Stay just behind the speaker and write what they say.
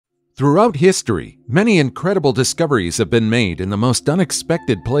Throughout history, many incredible discoveries have been made in the most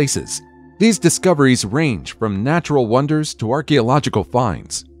unexpected places. These discoveries range from natural wonders to archaeological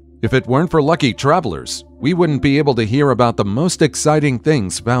finds. If it weren't for lucky travelers, we wouldn't be able to hear about the most exciting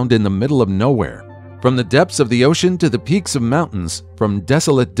things found in the middle of nowhere. From the depths of the ocean to the peaks of mountains, from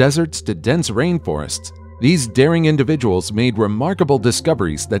desolate deserts to dense rainforests, these daring individuals made remarkable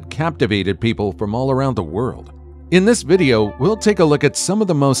discoveries that captivated people from all around the world. In this video, we'll take a look at some of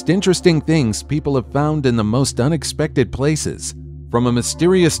the most interesting things people have found in the most unexpected places. From a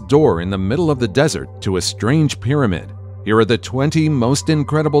mysterious door in the middle of the desert to a strange pyramid, here are the 20 most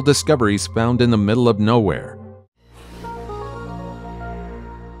incredible discoveries found in the middle of nowhere.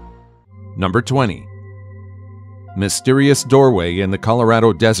 Number 20. Mysterious doorway in the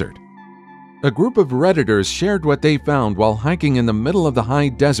Colorado desert. A group of Redditors shared what they found while hiking in the middle of the high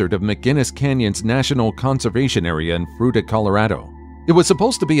desert of McGinnis Canyon's National Conservation Area in Fruita, Colorado. It was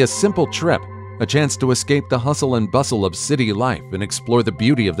supposed to be a simple trip, a chance to escape the hustle and bustle of city life and explore the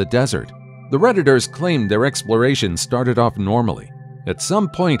beauty of the desert. The Redditors claimed their exploration started off normally. At some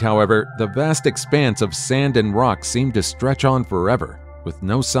point, however, the vast expanse of sand and rock seemed to stretch on forever, with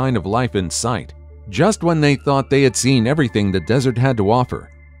no sign of life in sight. Just when they thought they had seen everything the desert had to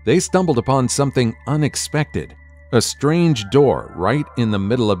offer, they stumbled upon something unexpected, a strange door right in the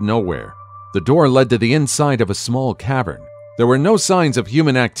middle of nowhere. The door led to the inside of a small cavern. There were no signs of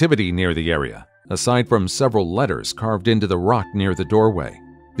human activity near the area, aside from several letters carved into the rock near the doorway.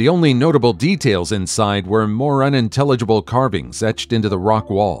 The only notable details inside were more unintelligible carvings etched into the rock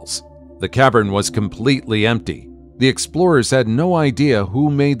walls. The cavern was completely empty. The explorers had no idea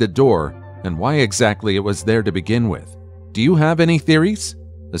who made the door and why exactly it was there to begin with. Do you have any theories?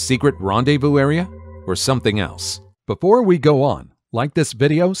 A secret rendezvous area, or something else? Before we go on, like this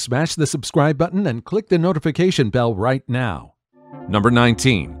video, smash the subscribe button, and click the notification bell right now. Number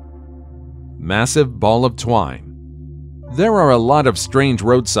 19. Massive ball of twine. There are a lot of strange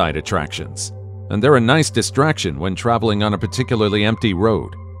roadside attractions, and they're a nice distraction when traveling on a particularly empty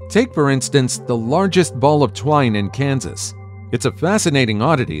road. Take, for instance, the largest ball of twine in Kansas. It's a fascinating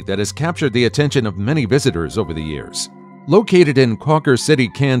oddity that has captured the attention of many visitors over the years. Located in Quaker City,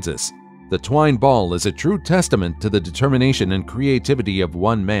 Kansas, the twine ball is a true testament to the determination and creativity of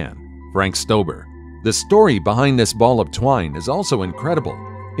one man, Frank Stober. The story behind this ball of twine is also incredible.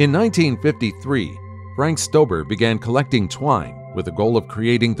 In 1953, Frank Stober began collecting twine with the goal of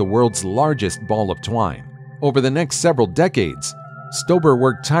creating the world's largest ball of twine. Over the next several decades, Stober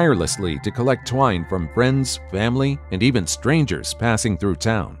worked tirelessly to collect twine from friends, family, and even strangers passing through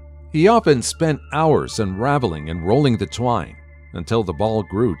town. He often spent hours unraveling and rolling the twine until the ball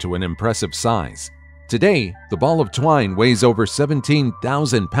grew to an impressive size. Today, the ball of twine weighs over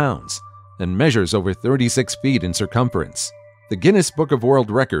 17,000 pounds and measures over 36 feet in circumference. The Guinness Book of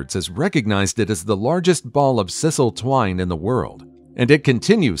World Records has recognized it as the largest ball of sisal twine in the world, and it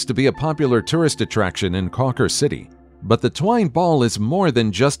continues to be a popular tourist attraction in Quaker City. But the twine ball is more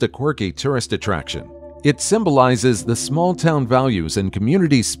than just a quirky tourist attraction. It symbolizes the small-town values and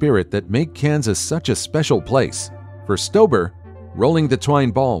community spirit that make Kansas such a special place. For Stober, rolling the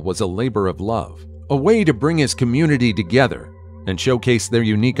twine ball was a labor of love, a way to bring his community together and showcase their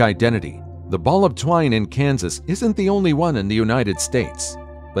unique identity. The ball of twine in Kansas isn't the only one in the United States,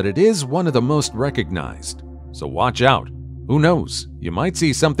 but it is one of the most recognized. So watch out. Who knows, you might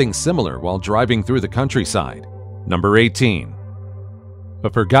see something similar while driving through the countryside. Number 18. A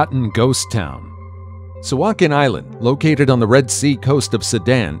forgotten ghost town. Sawakin Island, located on the Red Sea coast of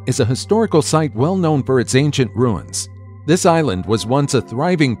Sudan, is a historical site well known for its ancient ruins. This island was once a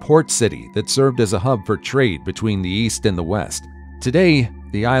thriving port city that served as a hub for trade between the East and the West. Today,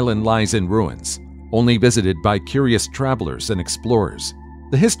 the island lies in ruins, only visited by curious travelers and explorers.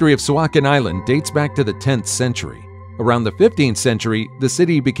 The history of Sawakin Island dates back to the 10th century. Around the 15th century, the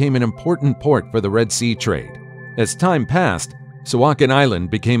city became an important port for the Red Sea trade. As time passed, Sawakin Island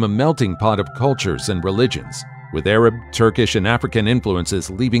became a melting pot of cultures and religions, with Arab, Turkish, and African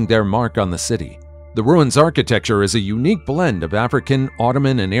influences leaving their mark on the city. The ruins' architecture is a unique blend of African,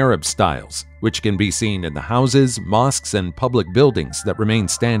 Ottoman, and Arab styles, which can be seen in the houses, mosques, and public buildings that remain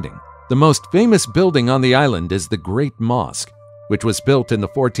standing. The most famous building on the island is the Great Mosque, which was built in the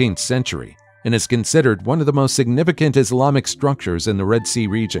 14th century and is considered one of the most significant Islamic structures in the Red Sea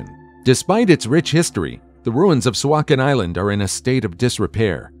region. Despite its rich history, the ruins of Sawakin Island are in a state of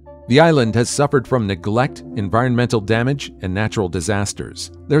disrepair. The island has suffered from neglect, environmental damage, and natural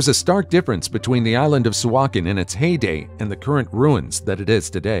disasters. There's a stark difference between the island of Sawakin in its heyday and the current ruins that it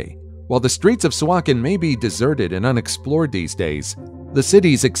is today. While the streets of Sawakin may be deserted and unexplored these days, The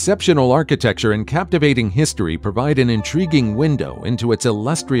city's exceptional architecture and captivating history provide an intriguing window into its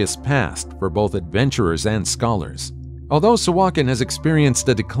illustrious past for both adventurers and scholars. Although Sawakin has experienced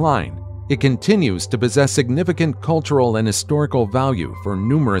a decline, it continues to possess significant cultural and historical value for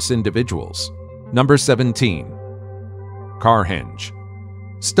numerous individuals. Number 17. Carhenge.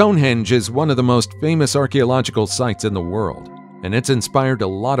 Stonehenge is one of the most famous archaeological sites in the world, and it's inspired a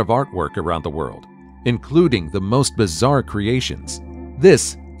lot of artwork around the world, including the most bizarre creations.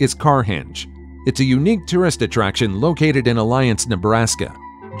 This is Carhenge. It's a unique tourist attraction located in Alliance, Nebraska.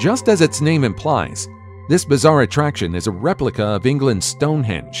 Just as its name implies, this bizarre attraction is a replica of England's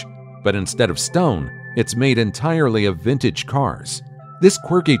Stonehenge, but instead of stone, it's made entirely of vintage cars. This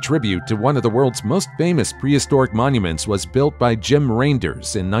quirky tribute to one of the world's most famous prehistoric monuments was built by Jim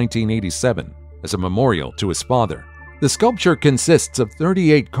Reinders in 1987 as a memorial to his father. The sculpture consists of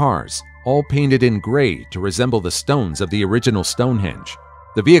 38 cars, all painted in gray to resemble the stones of the original Stonehenge.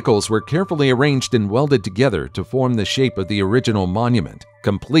 The vehicles were carefully arranged and welded together to form the shape of the original monument,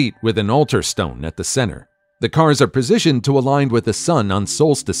 complete with an altar stone at the center. The cars are positioned to align with the sun on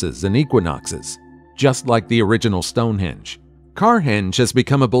solstices and equinoxes, just like the original Stonehenge. Carhenge has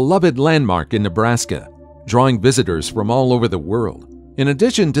become a beloved landmark in Nebraska, drawing visitors from all over the world. In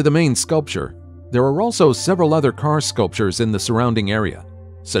addition to the main sculpture, there are also several other car sculptures in the surrounding area,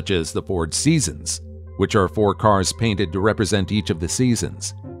 such as the Ford Seasons, which are 4 cars painted to represent each of the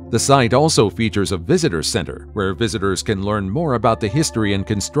seasons. The site also features a visitor center where visitors can learn more about the history and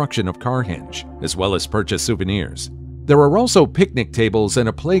construction of Carhenge, as well as purchase souvenirs. There are also picnic tables and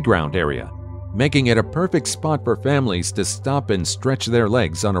a playground area, making it a perfect spot for families to stop and stretch their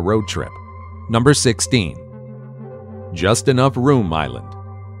legs on a road trip. Number 16. Just Enough Room Island.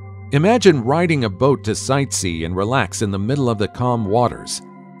 Imagine riding a boat to sightsee and relax in the middle of the calm waters,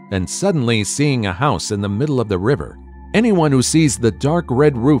 and suddenly seeing a house in the middle of the river. Anyone who sees the dark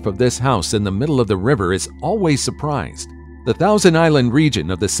red roof of this house in the middle of the river is always surprised. The Thousand Island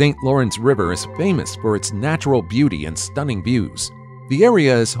region of the St. Lawrence River is famous for its natural beauty and stunning views. The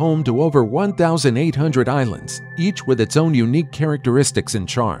area is home to over 1,800 islands, each with its own unique characteristics and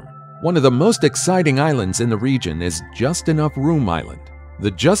charm. One of the most exciting islands in the region is Just Enough Room Island.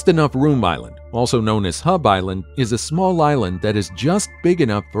 The Just Enough Room Island, also known as Hub Island, is a small island that is just big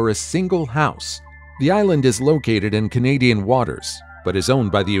enough for a single house. The island is located in Canadian waters, but is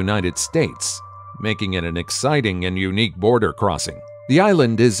owned by the United States, making it an exciting and unique border crossing. The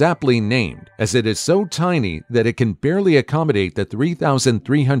island is aptly named, as it is so tiny that it can barely accommodate the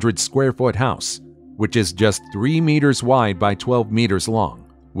 3,300 square foot house, which is just 3 meters wide by 12 meters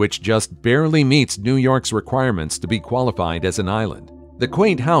long, which just barely meets New York's requirements to be qualified as an island. The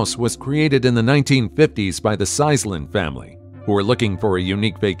quaint house was created in the 1950s by the Sizeland family, who were looking for a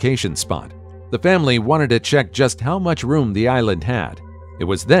unique vacation spot. The family wanted to check just how much room the island had. It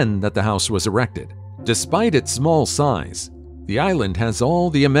was then that the house was erected. Despite its small size, the island has all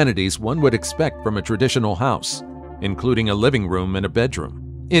the amenities one would expect from a traditional house, including a living room and a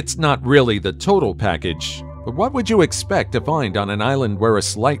bedroom. It's not really the total package, but what would you expect to find on an island where a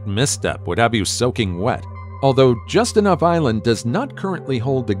slight misstep would have you soaking wet? Although Just Enough Island does not currently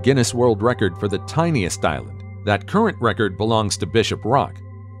hold the Guinness World Record for the tiniest island, that current record belongs to Bishop Rock,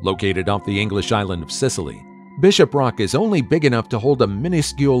 located off the English island of Sicily. Bishop Rock is only big enough to hold a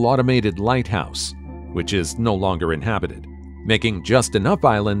minuscule automated lighthouse, which is no longer inhabited, making Just Enough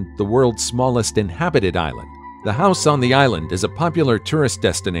Island the world's smallest inhabited island. The house on the island is a popular tourist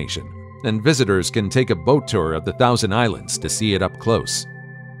destination, and visitors can take a boat tour of the Thousand Islands to see it up close.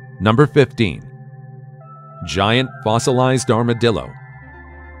 Number 15. Giant Fossilized Armadillo.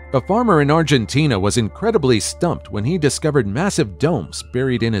 A farmer in Argentina was incredibly stumped when he discovered massive domes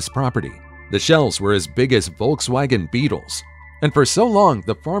buried in his property. The shells were as big as Volkswagen Beetles, and for so long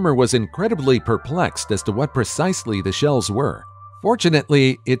the farmer was incredibly perplexed as to what precisely the shells were.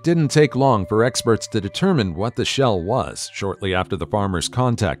 Fortunately, it didn't take long for experts to determine what the shell was shortly after the farmers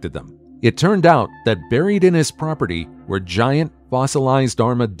contacted them. It turned out that buried in his property were giant fossilized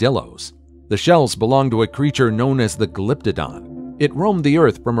armadillos. The shells belonged to a creature known as the Glyptodon. It roamed the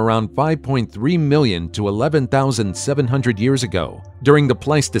Earth from around 5.3 million to 11,700 years ago during the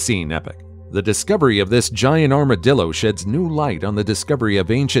Pleistocene epoch. The discovery of this giant armadillo sheds new light on the discovery of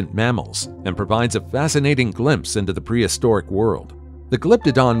ancient mammals and provides a fascinating glimpse into the prehistoric world. The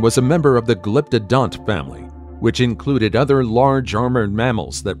Glyptodon was a member of the Glyptodont family, which included other large armored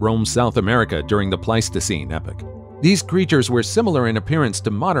mammals that roamed South America during the Pleistocene epoch. These creatures were similar in appearance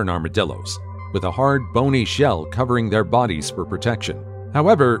to modern armadillos, with a hard, bony shell covering their bodies for protection.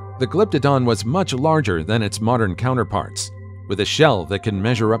 However, the Glyptodon was much larger than its modern counterparts, with a shell that can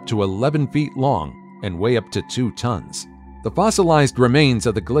measure up to 11 feet long and weigh up to 2 tons. The fossilized remains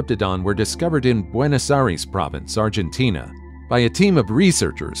of the Glyptodon were discovered in Buenos Aires province, Argentina, by a team of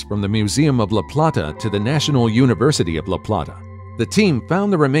researchers from the Museum of La Plata to the National University of La Plata. The team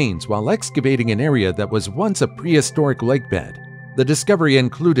found the remains while excavating an area that was once a prehistoric lakebed. The discovery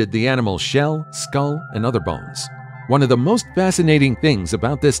included the animal's shell, skull, and other bones. One of the most fascinating things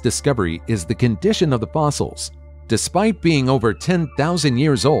about this discovery is the condition of the fossils. Despite being over 10,000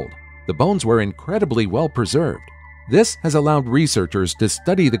 years old, the bones were incredibly well preserved. This has allowed researchers to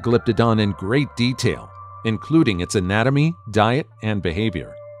study the Glyptodon in great detail, including its anatomy, diet, and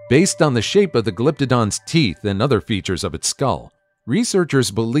behavior. Based on the shape of the Glyptodon's teeth and other features of its skull,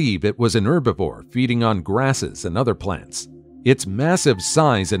 researchers believe it was an herbivore feeding on grasses and other plants. Its massive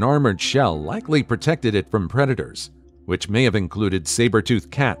size and armored shell likely protected it from predators, which may have included saber-toothed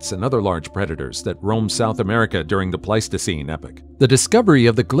cats and other large predators that roamed South America during the Pleistocene epoch. The discovery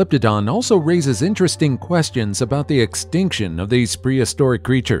of the Glyptodon also raises interesting questions about the extinction of these prehistoric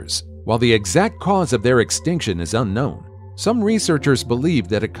creatures. While the exact cause of their extinction is unknown, some researchers believe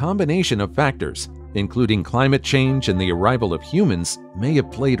that a combination of factors, including climate change and the arrival of humans, may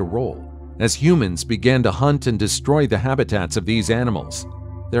have played a role. As humans began to hunt and destroy the habitats of these animals,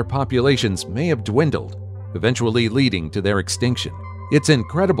 their populations may have dwindled, eventually leading to their extinction. It's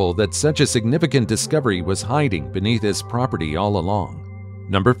incredible that such a significant discovery was hiding beneath this property all along.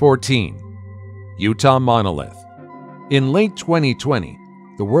 Number 14. Utah Monolith. In late 2020,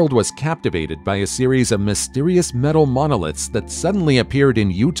 the world was captivated by a series of mysterious metal monoliths that suddenly appeared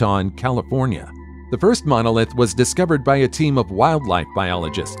in Utah and California. The first monolith was discovered by a team of wildlife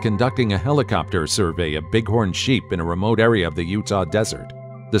biologists conducting a helicopter survey of bighorn sheep in a remote area of the Utah desert.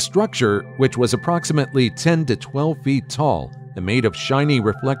 The structure, which was approximately 10 to 12 feet tall and made of shiny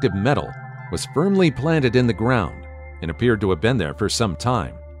reflective metal, was firmly planted in the ground and appeared to have been there for some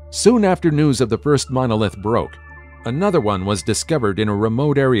time. Soon after news of the first monolith broke, another one was discovered in a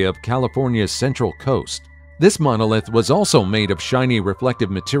remote area of California's central coast. This monolith was also made of shiny reflective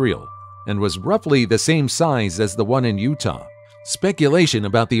material and was roughly the same size as the one in Utah. Speculation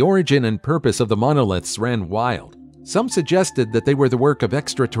about the origin and purpose of the monoliths ran wild. Some suggested that they were the work of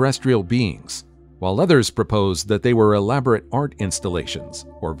extraterrestrial beings, while others proposed that they were elaborate art installations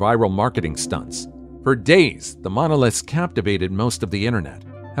or viral marketing stunts. For days, the monoliths captivated most of the internet.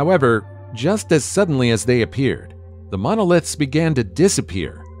 However, just as suddenly as they appeared, the monoliths began to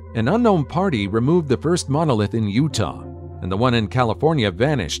disappear. An unknown party removed the first monolith in Utah, and the one in California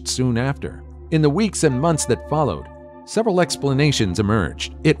vanished soon after. In the weeks and months that followed, several explanations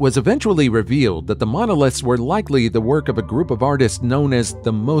emerged. It was eventually revealed that the monoliths were likely the work of a group of artists known as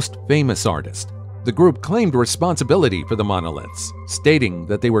the Most Famous Artist. The group claimed responsibility for the monoliths, stating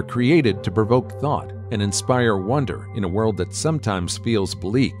that they were created to provoke thought and inspire wonder in a world that sometimes feels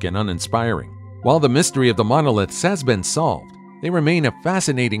bleak and uninspiring. While the mystery of the monoliths has been solved, they remain a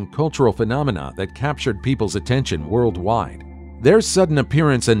fascinating cultural phenomena that captured people's attention worldwide. Their sudden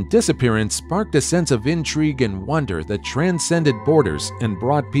appearance and disappearance sparked a sense of intrigue and wonder that transcended borders and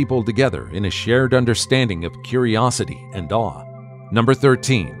brought people together in a shared understanding of curiosity and awe. Number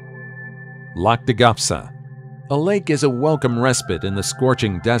 13. Lac de Gafsa. A lake is a welcome respite in the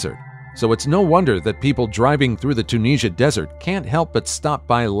scorching desert, so it's no wonder that people driving through the Tunisia desert can't help but stop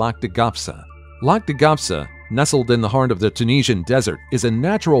by Lac de Gafsa. Lac de Gafsa, nestled in the heart of the Tunisian desert, is a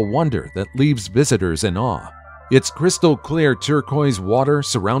natural wonder that leaves visitors in awe. Its crystal-clear turquoise water,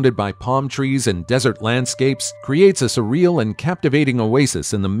 surrounded by palm trees and desert landscapes, creates a surreal and captivating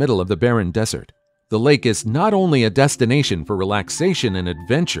oasis in the middle of the barren desert. The lake is not only a destination for relaxation and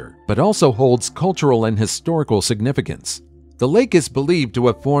adventure, but also holds cultural and historical significance. The lake is believed to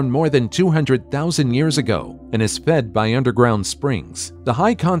have formed more than 200,000 years ago and is fed by underground springs. The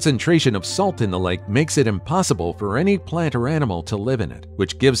high concentration of salt in the lake makes it impossible for any plant or animal to live in it,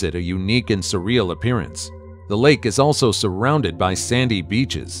 which gives it a unique and surreal appearance. The lake is also surrounded by sandy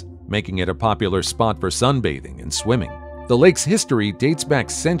beaches, making it a popular spot for sunbathing and swimming. The lake's history dates back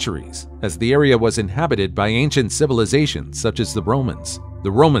centuries, as the area was inhabited by ancient civilizations such as the Romans.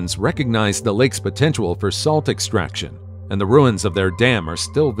 The Romans recognized the lake's potential for salt extraction, and the ruins of their dam are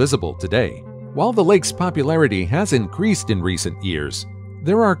still visible today. While the lake's popularity has increased in recent years,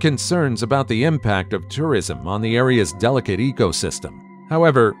 there are concerns about the impact of tourism on the area's delicate ecosystem.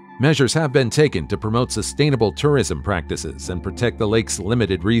 However, measures have been taken to promote sustainable tourism practices and protect the lake's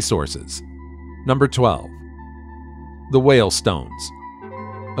limited resources. Number 12. The Whale Stones.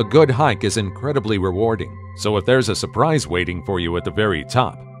 A good hike is incredibly rewarding, so if there's a surprise waiting for you at the very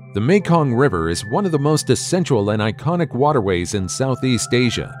top, the Mekong River is one of the most essential and iconic waterways in Southeast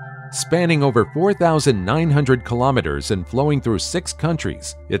Asia. Spanning over 4,900 kilometers and flowing through 6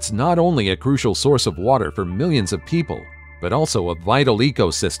 countries, it's not only a crucial source of water for millions of people, but also a vital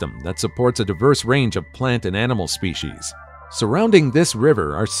ecosystem that supports a diverse range of plant and animal species. Surrounding this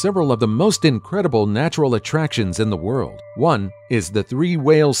river are several of the most incredible natural attractions in the world. One is the Three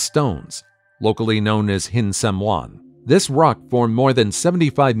Whale Stones, locally known as Hinsamwan. This rock formed more than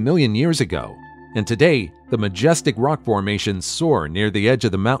 75 million years ago, and today the majestic rock formations soar near the edge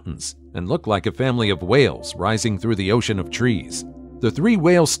of the mountains and look like a family of whales rising through the ocean of trees. The Three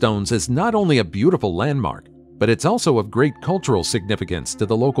Whale Stones is not only a beautiful landmark, but it's also of great cultural significance to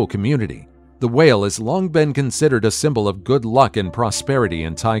the local community. The whale has long been considered a symbol of good luck and prosperity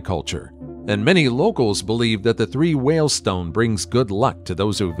in Thai culture, and many locals believe that the Three Whale Stone brings good luck to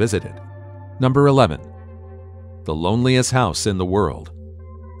those who visit it. Number 11. The loneliest house in the world.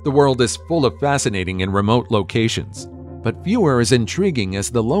 The world is full of fascinating and remote locations, but few are as intriguing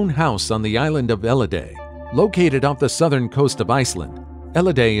as the lone house on the island of Elliday. Located off the southern coast of Iceland,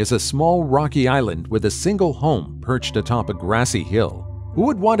 Elliday is a small rocky island with a single home perched atop a grassy hill. Who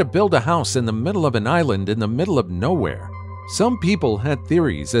would want to build a house in the middle of an island in the middle of nowhere? Some people had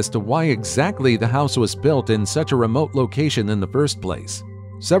theories as to why exactly the house was built in such a remote location in the first place.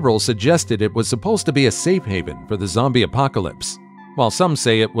 Several suggested it was supposed to be a safe haven for the zombie apocalypse, while some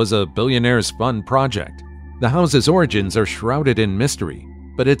say it was a billionaire's fun project. The house's origins are shrouded in mystery,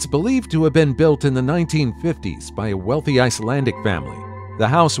 but it's believed to have been built in the 1950s by a wealthy Icelandic family. The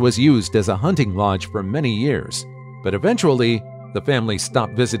house was used as a hunting lodge for many years, but eventually the family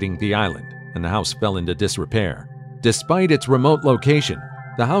stopped visiting the island and the house fell into disrepair. Despite its remote location,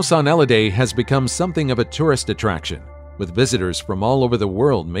 the house on Elliday has become something of a tourist attraction, with visitors from all over the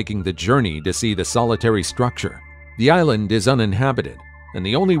world making the journey to see the solitary structure. The island is uninhabited, and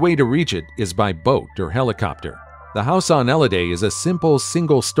the only way to reach it is by boat or helicopter. The house on Elliday is a simple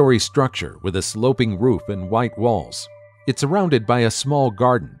single-story structure with a sloping roof and white walls. It's surrounded by a small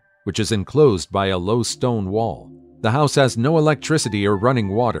garden, which is enclosed by a low stone wall. The house has no electricity or running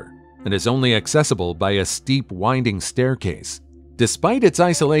water, and is only accessible by a steep, winding staircase. Despite its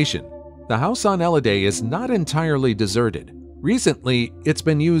isolation, the house on Elliday is not entirely deserted. Recently, it's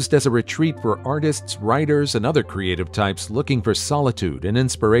been used as a retreat for artists, writers, and other creative types looking for solitude and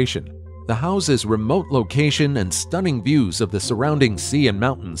inspiration. The house's remote location and stunning views of the surrounding sea and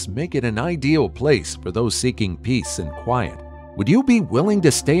mountains make it an ideal place for those seeking peace and quiet. Would you be willing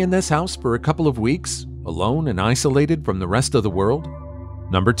to stay in this house for a couple of weeks, alone and isolated from the rest of the world?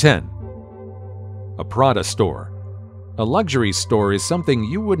 Number 10. A Prada store. A luxury store is something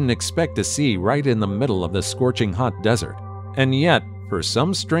you wouldn't expect to see right in the middle of the scorching hot desert. And yet, for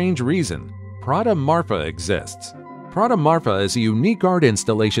some strange reason, Prada Marfa exists. Prada Marfa is a unique art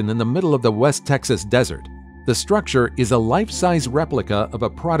installation in the middle of the West Texas desert. The structure is a life-size replica of a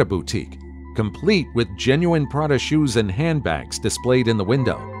Prada boutique, complete with genuine Prada shoes and handbags displayed in the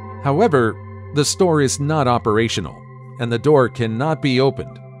window. However, the store is not operational, and the door cannot be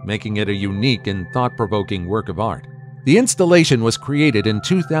opened, making it a unique and thought-provoking work of art. The installation was created in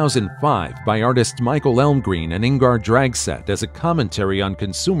 2005 by artists Michael Elmgreen and Ingar Dragset as a commentary on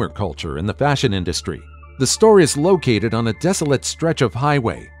consumer culture in the fashion industry. The store is located on a desolate stretch of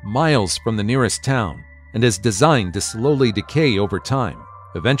highway, miles from the nearest town, and is designed to slowly decay over time,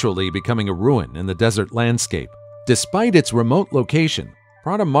 eventually becoming a ruin in the desert landscape. Despite its remote location,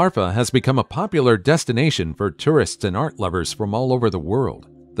 Prada Marfa has become a popular destination for tourists and art lovers from all over the world.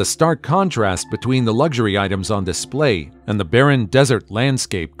 The stark contrast between the luxury items on display and the barren desert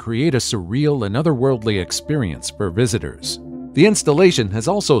landscape create a surreal and otherworldly experience for visitors. The installation has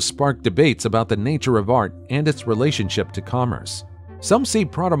also sparked debates about the nature of art and its relationship to commerce. Some see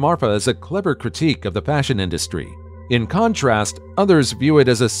Prada Marfa as a clever critique of the fashion industry. In contrast, others view it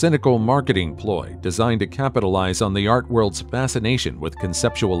as a cynical marketing ploy designed to capitalize on the art world's fascination with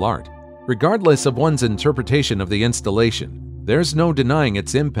conceptual art. Regardless of one's interpretation of the installation, there's no denying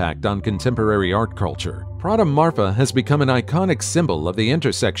its impact on contemporary art culture. Prada Marfa has become an iconic symbol of the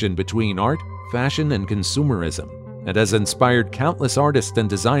intersection between art, fashion, and consumerism, and has inspired countless artists and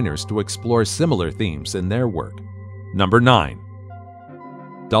designers to explore similar themes in their work. Number 9.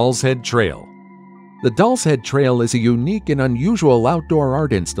 Doll's Head Trail. The Doll's Head Trail is a unique and unusual outdoor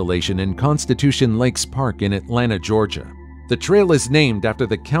art installation in Constitution Lakes Park in Atlanta, Georgia. The trail is named after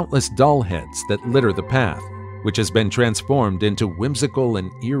the countless doll heads that litter the path, which has been transformed into whimsical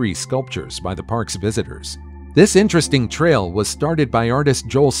and eerie sculptures by the park's visitors. This interesting trail was started by artist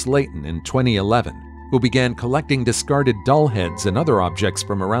Joel Slayton in 2011, who began collecting discarded doll heads and other objects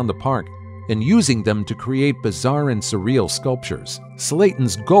from around the park and using them to create bizarre and surreal sculptures.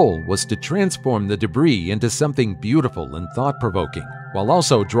 Slayton's goal was to transform the debris into something beautiful and thought-provoking, while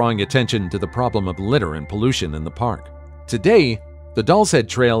also drawing attention to the problem of litter and pollution in the park. Today, The Doll's Head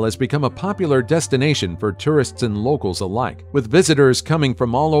Trail has become a popular destination for tourists and locals alike, with visitors coming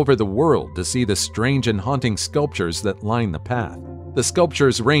from all over the world to see the strange and haunting sculptures that line the path. The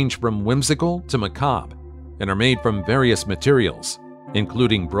sculptures range from whimsical to macabre and are made from various materials,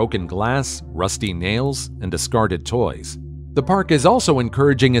 including broken glass, rusty nails, and discarded toys. The park is also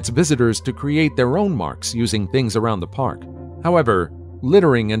encouraging its visitors to create their own marks using things around the park. However,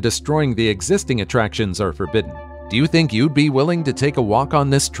 littering and destroying the existing attractions are forbidden. Do you think you'd be willing to take a walk on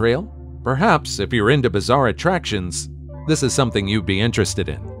this trail? Perhaps, if you're into bizarre attractions, this is something you'd be interested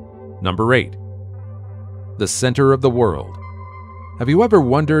in. Number 8. The center of the world. Have you ever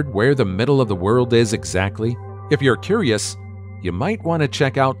wondered where the middle of the world is exactly? If you're curious, you might want to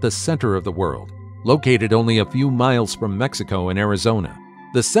check out the center of the world, located only a few miles from Mexico and Arizona.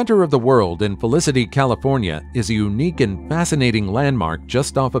 The center of the world in Felicity, California is a unique and fascinating landmark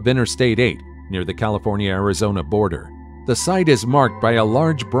just off of Interstate 8, near the California-Arizona border. The site is marked by a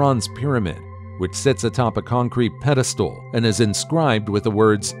large bronze pyramid, which sits atop a concrete pedestal and is inscribed with the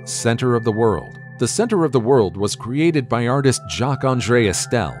words "Center of the World." The Center of the World was created by artist Jacques-André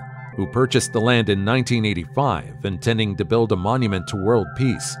Estelle, who purchased the land in 1985, intending to build a monument to world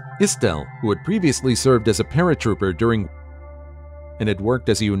peace. Estelle, who had previously served as a paratrooper during and had worked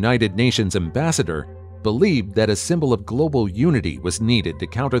as a United Nations ambassador, believed that a symbol of global unity was needed to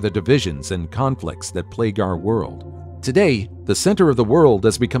counter the divisions and conflicts that plague our world. Today, the center of the world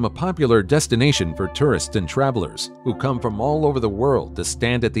has become a popular destination for tourists and travelers who come from all over the world to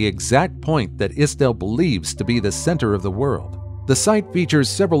stand at the exact point that Estelle believes to be the center of the world. The site features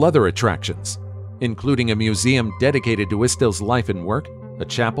several other attractions, including a museum dedicated to Estelle's life and work, a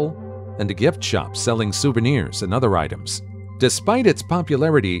chapel, and a gift shop selling souvenirs and other items. Despite its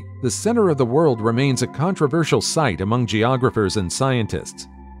popularity, the center of the world remains a controversial site among geographers and scientists.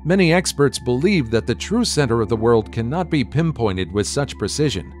 Many experts believe that the true center of the world cannot be pinpointed with such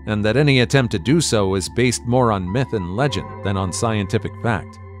precision, and that any attempt to do so is based more on myth and legend than on scientific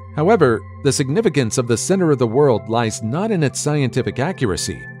fact. However, the significance of the center of the world lies not in its scientific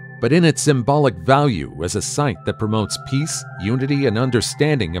accuracy, but in its symbolic value as a site that promotes peace, unity, and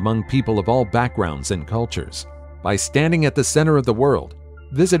understanding among people of all backgrounds and cultures. By standing at the center of the world,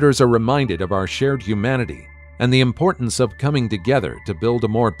 visitors are reminded of our shared humanity and the importance of coming together to build a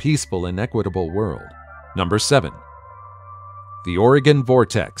more peaceful and equitable world. Number 7. The Oregon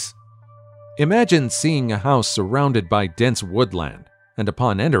Vortex. Imagine seeing a house surrounded by dense woodland, and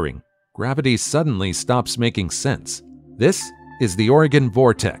upon entering, gravity suddenly stops making sense. This is the Oregon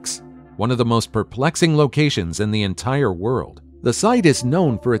Vortex, one of the most perplexing locations in the entire world. The site is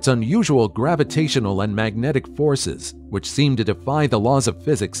known for its unusual gravitational and magnetic forces, which seem to defy the laws of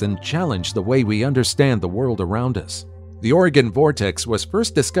physics and challenge the way we understand the world around us. The Oregon Vortex was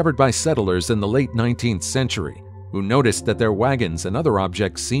first discovered by settlers in the late 19th century, who noticed that their wagons and other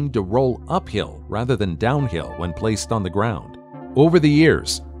objects seemed to roll uphill rather than downhill when placed on the ground. Over the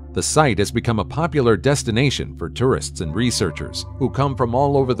years, the site has become a popular destination for tourists and researchers who come from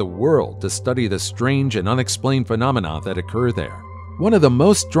all over the world to study the strange and unexplained phenomena that occur there. One of the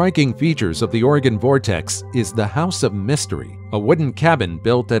most striking features of the Oregon Vortex is the House of Mystery, a wooden cabin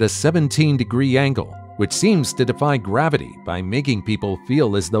built at a 17-degree angle, which seems to defy gravity by making people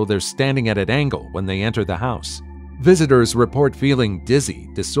feel as though they're standing at an angle when they enter the house. Visitors report feeling dizzy,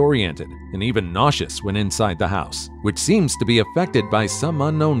 disoriented, and even nauseous when inside the house, which seems to be affected by some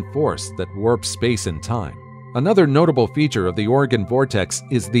unknown force that warps space and time. Another notable feature of the Oregon Vortex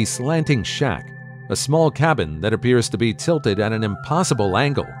is the slanting shack, a small cabin that appears to be tilted at an impossible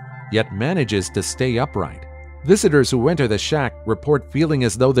angle, yet manages to stay upright. Visitors who enter the shack report feeling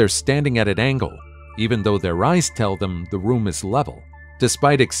as though they're standing at an angle, even though their eyes tell them the room is level.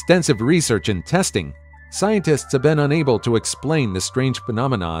 Despite extensive research and testing, scientists have been unable to explain the strange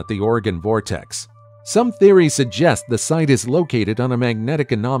phenomena at the Oregon Vortex. Some theories suggest the site is located on a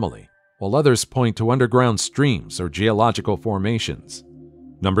magnetic anomaly, while others point to underground streams or geological formations.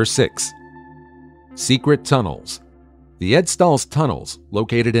 Number 6. Secret Tunnels. The Edstall's Tunnels,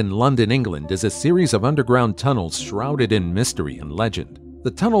 located in London, England, is a series of underground tunnels shrouded in mystery and legend. The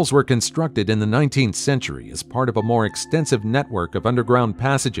tunnels were constructed in the 19th century as part of a more extensive network of underground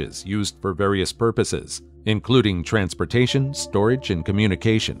passages used for various purposes, including transportation, storage, and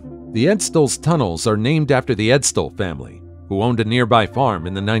communication. The Edstall's tunnels are named after the Edstall family, who owned a nearby farm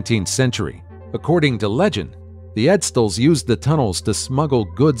in the 19th century. According to legend, the Edstalls used the tunnels to smuggle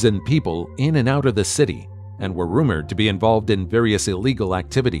goods and people in and out of the city, and were rumored to be involved in various illegal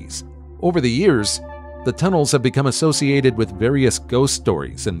activities. Over the years, the tunnels have become associated with various ghost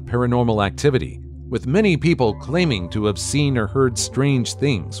stories and paranormal activity, with many people claiming to have seen or heard strange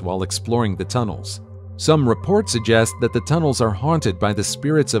things while exploring the tunnels. Some reports suggest that the tunnels are haunted by the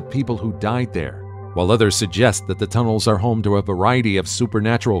spirits of people who died there, while others suggest that the tunnels are home to a variety of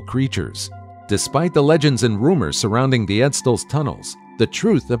supernatural creatures. Despite the legends and rumors surrounding the Edstall's tunnels, the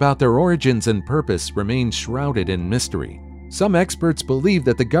truth about their origins and purpose remains shrouded in mystery. Some experts believe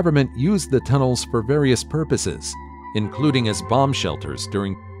that the government used the tunnels for various purposes, including as bomb shelters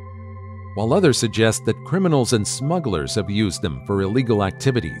while others suggest that criminals and smugglers have used them for illegal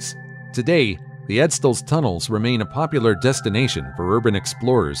activities. Today, the Edstall's tunnels remain a popular destination for urban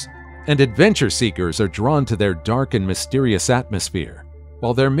explorers, and adventure seekers are drawn to their dark and mysterious atmosphere.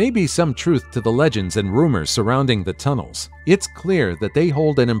 While there may be some truth to the legends and rumors surrounding the tunnels, it's clear that they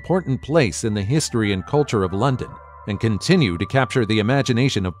hold an important place in the history and culture of London and continue to capture the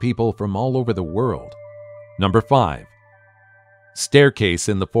imagination of people from all over the world. Number 5. Staircase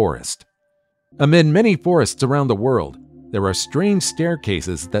in the forest. Amid many forests around the world, there are strange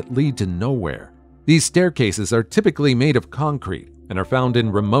staircases that lead to nowhere. These staircases are typically made of concrete and are found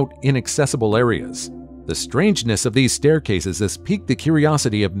in remote, inaccessible areas. The strangeness of these staircases has piqued the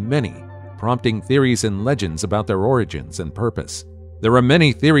curiosity of many, prompting theories and legends about their origins and purpose. There are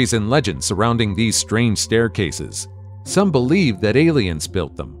many theories and legends surrounding these strange staircases. Some believe that aliens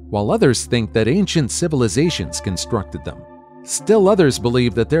built them, while others think that ancient civilizations constructed them. Still others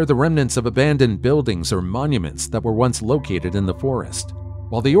believe that they're the remnants of abandoned buildings or monuments that were once located in the forest.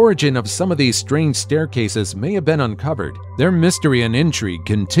 While the origin of some of these strange staircases may have been uncovered, their mystery and intrigue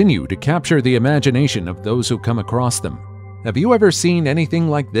continue to capture the imagination of those who come across them. Have you ever seen anything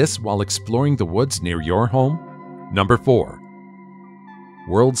like this while exploring the woods near your home? Number 4.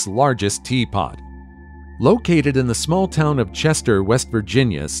 World's largest teapot. Located in the small town of Chester, West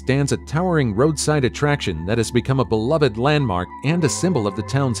Virginia, stands a towering roadside attraction that has become a beloved landmark and a symbol of the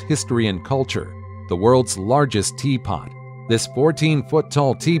town's history and culture, the world's largest teapot. This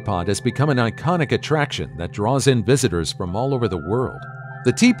 14-foot-tall teapot has become an iconic attraction that draws in visitors from all over the world.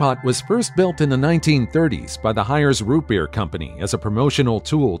 The teapot was first built in the 1930s by the Hires Root Beer Company as a promotional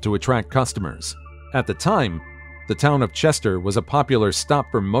tool to attract customers. At the time, the town of Chester was a popular stop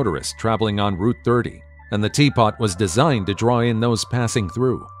for motorists traveling on Route 30, and the teapot was designed to draw in those passing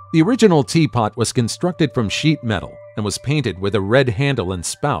through. The original teapot was constructed from sheet metal and was painted with a red handle and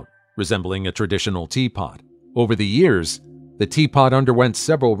spout, resembling a traditional teapot. Over the years, the teapot underwent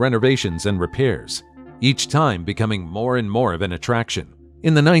several renovations and repairs, each time becoming more and more of an attraction.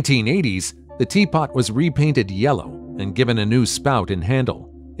 In the 1980s, the teapot was repainted yellow and given a new spout and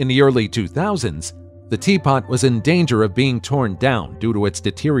handle. In the early 2000s, the teapot was in danger of being torn down due to its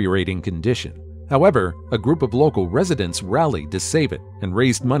deteriorating condition. However, a group of local residents rallied to save it and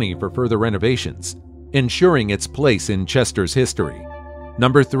raised money for further renovations, ensuring its place in Chester's history.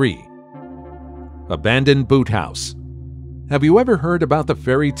 Number 3. Abandoned boot house. Have you ever heard about the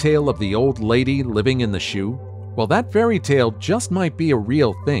fairy tale of the old lady living in the shoe? Well, that fairy tale just might be a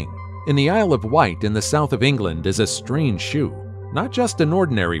real thing. In the Isle of Wight in the south of England is a strange shoe. Not just an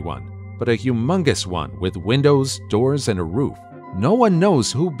ordinary one, but a humongous one with windows, doors, and a roof. No one knows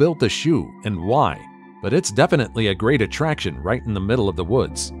who built the shoe and why, but it's definitely a great attraction right in the middle of the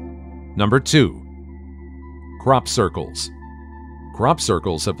woods. Number 2. Crop circles. Crop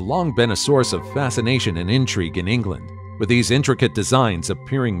circles have long been a source of fascination and intrigue in England, with these intricate designs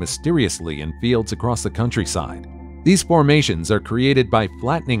appearing mysteriously in fields across the countryside. These formations are created by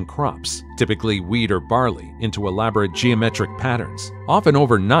flattening crops, typically wheat or barley, into elaborate geometric patterns, often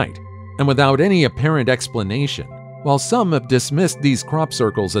overnight, and without any apparent explanation. While some have dismissed these crop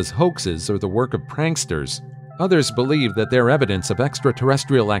circles as hoaxes or the work of pranksters, others believe that they're evidence of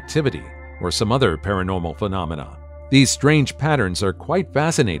extraterrestrial activity or some other paranormal phenomena. These strange patterns are quite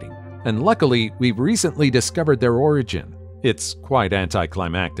fascinating, and luckily we've recently discovered their origin. It's quite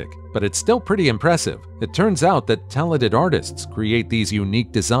anticlimactic, but it's still pretty impressive. It turns out that talented artists create these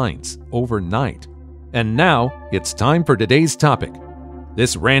unique designs overnight. And now, it's time for today's topic.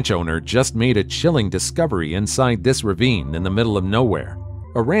 This ranch owner just made a chilling discovery inside this ravine in the middle of nowhere.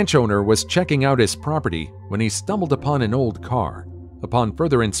 A ranch owner was checking out his property when he stumbled upon an old car. Upon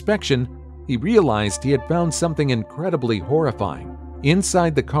further inspection, he realized he had found something incredibly horrifying.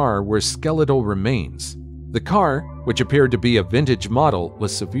 Inside the car were skeletal remains. The car, which appeared to be a vintage model,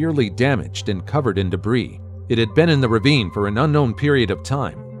 was severely damaged and covered in debris. It had been in the ravine for an unknown period of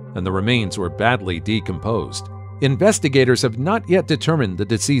time, and the remains were badly decomposed. Investigators have not yet determined the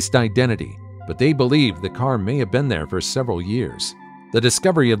deceased identity, but they believe the car may have been there for several years. The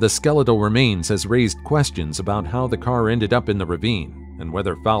discovery of the skeletal remains has raised questions about how the car ended up in the ravine and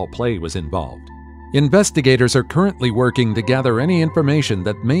whether foul play was involved. Investigators are currently working to gather any information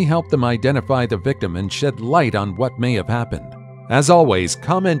that may help them identify the victim and shed light on what may have happened. As always,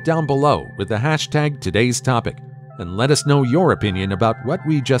 comment down below with the hashtag today's topic and let us know your opinion about what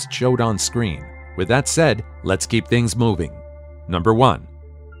we just showed on screen. With that said, let's keep things moving. Number 1.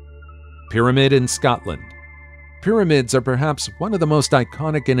 Pyramid in Scotland. Pyramids are perhaps one of the most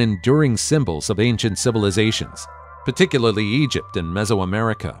iconic and enduring symbols of ancient civilizations, particularly Egypt and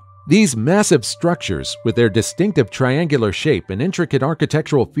Mesoamerica. These massive structures, with their distinctive triangular shape and intricate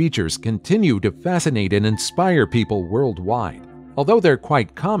architectural features, continue to fascinate and inspire people worldwide. Although they're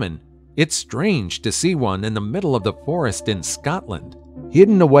quite common, it's strange to see one in the middle of the forest in Scotland.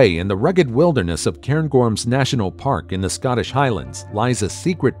 Hidden away in the rugged wilderness of Cairngorms National Park in the Scottish Highlands lies a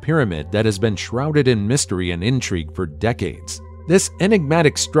secret pyramid that has been shrouded in mystery and intrigue for decades. This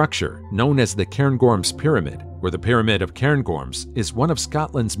enigmatic structure, known as the Cairngorms Pyramid, or the Pyramid of Cairngorms, is one of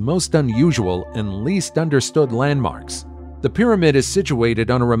Scotland's most unusual and least understood landmarks. The pyramid is situated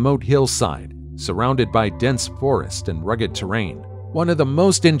on a remote hillside, surrounded by dense forest and rugged terrain. One of the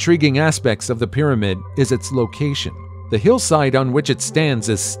most intriguing aspects of the pyramid is its location. The hillside on which it stands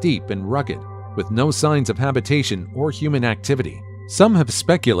is steep and rugged, with no signs of habitation or human activity. Some have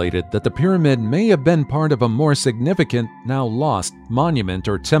speculated that the pyramid may have been part of a more significant, now lost, monument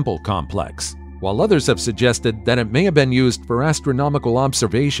or temple complex, while others have suggested that it may have been used for astronomical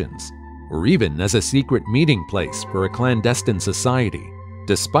observations, or even as a secret meeting place for a clandestine society.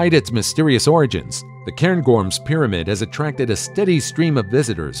 Despite its mysterious origins, the Cairngorms Pyramid has attracted a steady stream of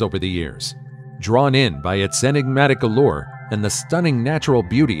visitors over the years, drawn in by its enigmatic allure and the stunning natural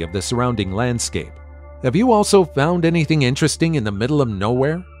beauty of the surrounding landscape. Have you also found anything interesting in the middle of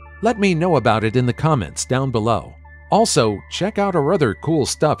nowhere? Let me know about it in the comments down below. Also, check out our other cool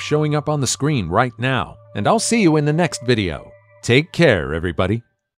stuff showing up on the screen right now, and I'll see you in the next video. Take care, everybody.